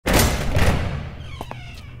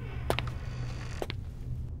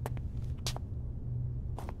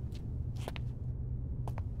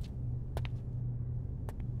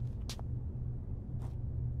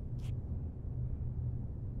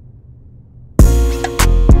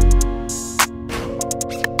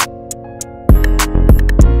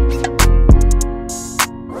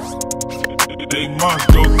Big months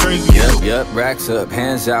go crazy. Yup, racks up,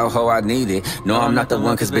 hands out, ho, I need it. No, I'm not the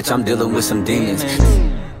one, cause bitch, I'm dealing with some demons.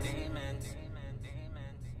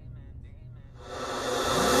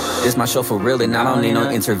 This my show for real and I don't need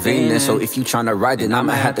no intervening. So if you tryna ride it,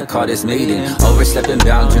 I'ma have to call this meeting. Overstepping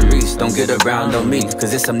boundaries, don't get around on me,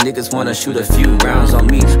 cause if some niggas wanna shoot a few rounds on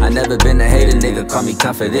me. I never been a hater, nigga, call me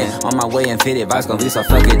confident. On my way and fitted, vibes gon' be so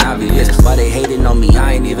fucking obvious. Why they hating on me,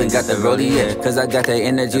 I ain't even got the roadie yet, cause I got that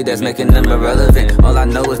energy that's making them irrelevant. All I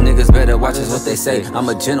know is niggas better watch is what they say. I'm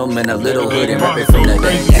a gentleman, a little hood and rapping from the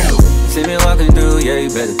day. See me walking through, yeah, you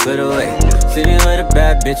better put away. See me with a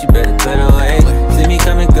bad bitch, you better put away. See me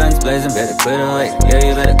coming guns blazing, better put away. Yeah,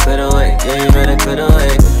 you better put away, yeah, you better put away.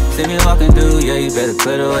 See me walking through, yeah, you better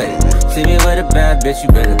put away. See me with a bad bitch, you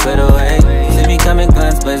better put away. See me coming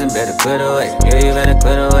guns blazing, better put away. Yeah, you better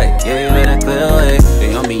put away, yeah, you better put away.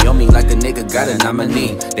 They on me like a nigga got a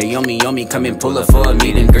nominee. They on me, come and pull up for a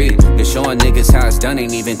meet and greet. They're showing niggas how it's done,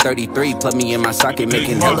 ain't even 33. Plug me in my socket,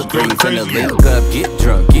 making hella green. Finna link up, get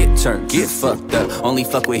drunk, get turned, get fucked up. Only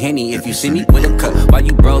fuck with Henny if you see me with a cup. While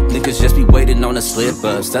you broke, niggas just be waiting on a slip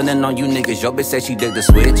up. Stunning on you niggas, your bitch said she did the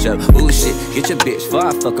switch up. Ooh shit, get your bitch, before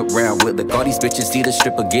I fuck around with it. All these bitches see the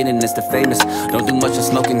stripper getting this the famous. Don't do much of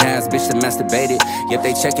smoking ass, bitch that masturbated. Yep,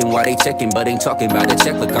 they checking why they checking, but ain't talking about the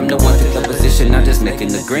check. Look, I'm the one with the position, I'm just making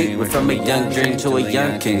the green. Went from a young dream to a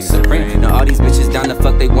young king supreme. Now all these bitches down the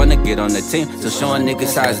fuck, they wanna get on the team. So showing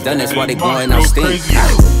niggas how it's done, that's why they blowing out steam.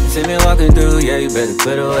 See me walking through, yeah, you better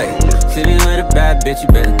put away. See me with a bad bitch, you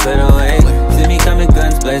better put away. See me coming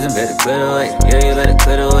guns blazing, better put away. Yeah, you better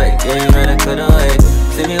put away, yeah, you better put away.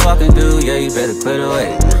 See me walking through, yeah, you better put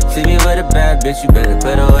away. See me with a bad bitch, you better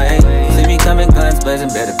put away. See me coming guns blazing,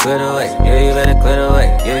 better put away. Yeah, you better put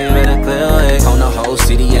away, yeah, you better put away. On the whole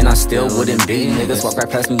city and I still wouldn't be. Niggas walk right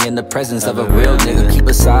past me in the presence of a real nigga. Keep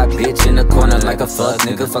a side bitch in the corner like a fuck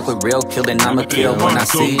nigga. Fuck with Realquille and I'ma kill when I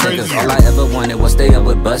see niggas. All I ever wanted was stay up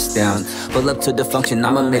with bust down. Pull up to the function,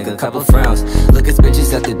 I'ma make a couple frowns. Look at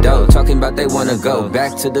bitches at the door, talking about they wanna go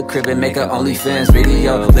back to the crib and make a OnlyFans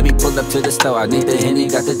video. Let me pull up to the store, I need the Henny,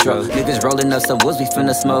 got the drug. Niggas rolling up some woods, we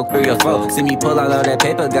finna smoke 3 or 4. See me pull out all that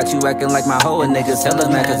paper, got you acting like my hoe. And niggas hella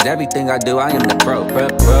mad, cause everything I do, I am the pro.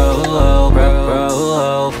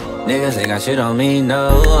 Niggas ain't got shit on me,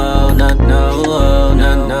 no.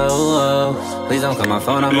 Please don't call my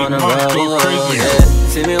phone, I'm on the road, yeah.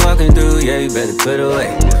 See me walking through, yeah, you better put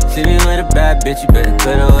away. See me with a bad bitch, you better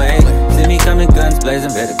put away. See me coming guns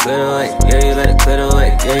blazing, better put away. Yeah, you better put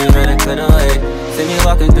away, yeah, you better put away. See me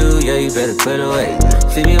walking through, yeah, you better put away.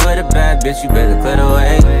 See me with a bad bitch, you better put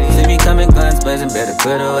away. See me coming guns blazing, better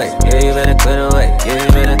put away. Yeah, you better put away, yeah,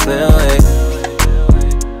 you better put away.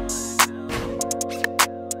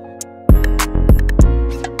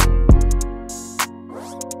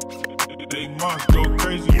 Big months go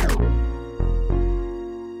crazy.